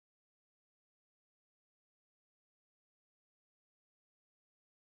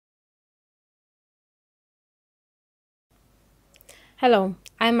Hello,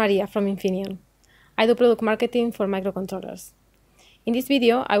 I'm Maria from Infineon. I do product marketing for microcontrollers. In this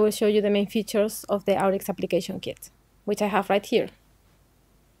video, I will show you the main features of the AURIX application kit, which I have right here.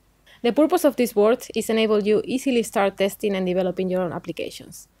 The purpose of this board is to enable you easily start testing and developing your own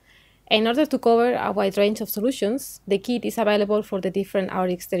applications. In order to cover a wide range of solutions, the kit is available for the different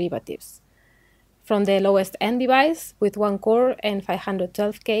AURIX derivatives, from the lowest end device with 1 core and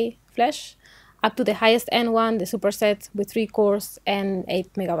 512K flash, up to the highest end one, the superset with 3 cores and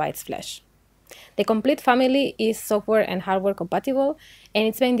 8 megabytes flash. The complete family is software and hardware compatible, and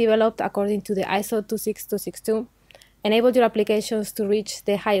it's being developed according to the ISO 26262, enable your applications to reach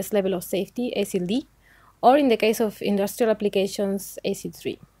the highest level of safety, ASIL D, or in the case of industrial applications, ASIL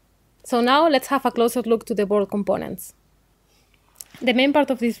 3. So now let's have a closer look to the board components. The main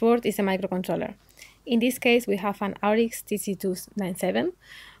part of this board is a microcontroller. In this case, we have an AURIX TC297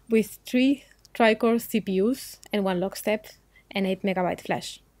 with 3 tri-core CPUs and 1 lockstep and 8 megabyte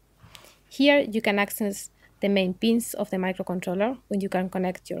flash. Here you can access the main pins of the microcontroller when you can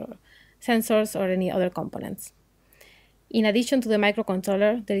connect your sensors or any other components. In addition to the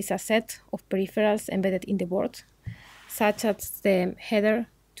microcontroller, there is a set of peripherals embedded in the board, such as the header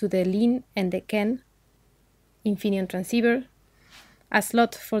to the LIN and the CAN Infineon transceiver, a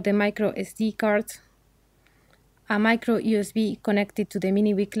slot for the micro SD card, a micro USB connected to the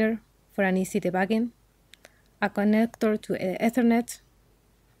mini Wickler for an easy debugging, a connector to Ethernet,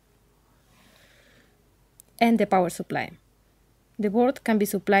 and the power supply. The board can be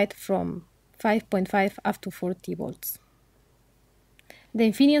supplied from 5.5 up to 40 volts. The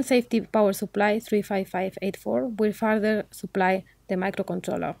Infineon Safety Power Supply 35584 will further supply the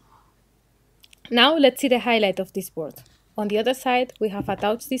microcontroller. Now let's see the highlight of this board. On the other side, we have a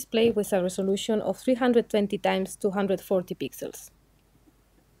touch display with a resolution of 320 × 240 pixels.